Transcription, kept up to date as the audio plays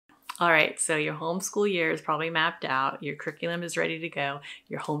All right, so your homeschool year is probably mapped out. Your curriculum is ready to go.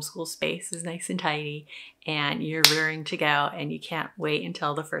 Your homeschool space is nice and tidy, and you're rearing to go, and you can't wait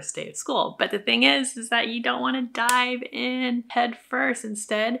until the first day of school. But the thing is that you don't want to dive in head first.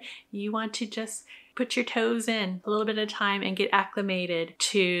 Instead, you want to just put your toes in a little bit of time and get acclimated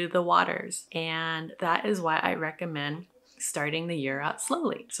to the waters. And that is why I recommend starting the year out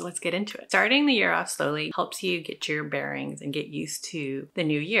slowly. So let's get into it. Starting the year off slowly helps you get your bearings and get used to the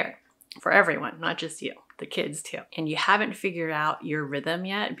new year for everyone, not just you, the kids too. And you haven't figured out your rhythm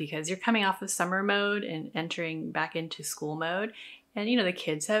yet because you're coming off of summer mode and entering back into school mode. And you know, the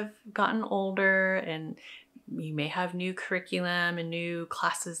kids have gotten older and you may have new curriculum and new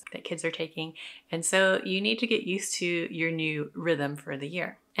classes that kids are taking. And so you need to get used to your new rhythm for the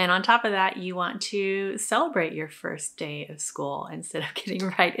year. And on top of that, you want to celebrate your first day of school instead of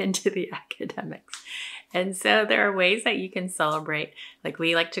getting right into the academics. And so there are ways that you can celebrate. Like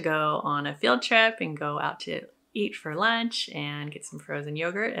we like to go on a field trip and go out to eat for lunch and get some frozen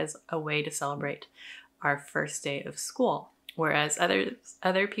yogurt as a way to celebrate our first day of school. Whereas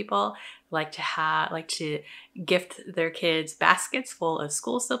other people like to gift their kids baskets full of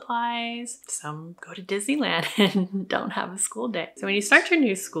school supplies. Some go to Disneyland and don't have a school day. So when you start your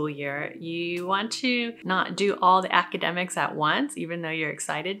new school year, you want to not do all the academics at once, even though you're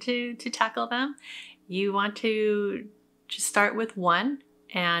excited to tackle them. You want to just start with one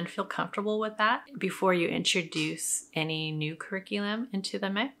and feel comfortable with that before you introduce any new curriculum into the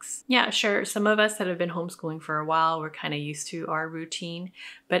mix. Yeah, sure, some of us that have been homeschooling for a while, we're kind of used to our routine,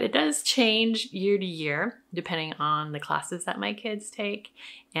 but it does change year to year depending on the classes that my kids take.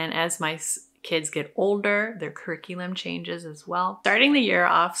 And as my kids get older, their curriculum changes as well. Starting the year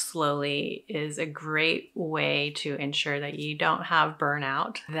off slowly is a great way to ensure that you don't have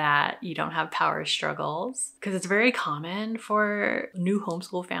burnout, that you don't have power struggles, because it's very common for new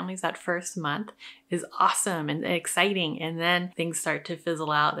homeschool families. That first month is awesome and exciting, and then things start to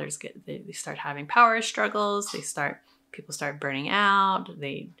fizzle out. They start having power struggles. People start burning out.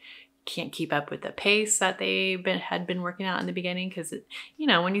 They can't keep up with the pace that they had been working out in the beginning, because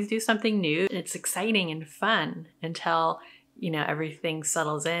when you do something new, it's exciting and fun until everything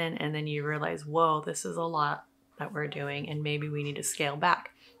settles in, and then you realize, whoa, this is a lot that we're doing and maybe we need to scale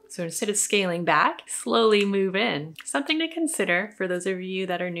back. So instead of scaling back, slowly move in. Something to consider for those of you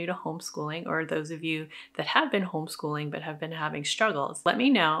that are new to homeschooling, or those of you that have been homeschooling but have been having struggles. Let me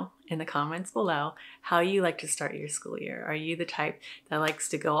know in the comments below how you like to start your school year. Are you the type that likes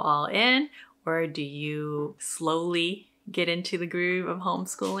to go all in, or do you slowly get into the groove of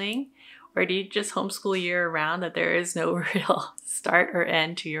homeschooling? Or do you just homeschool year round, that there is no real start or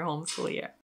end to your homeschool year?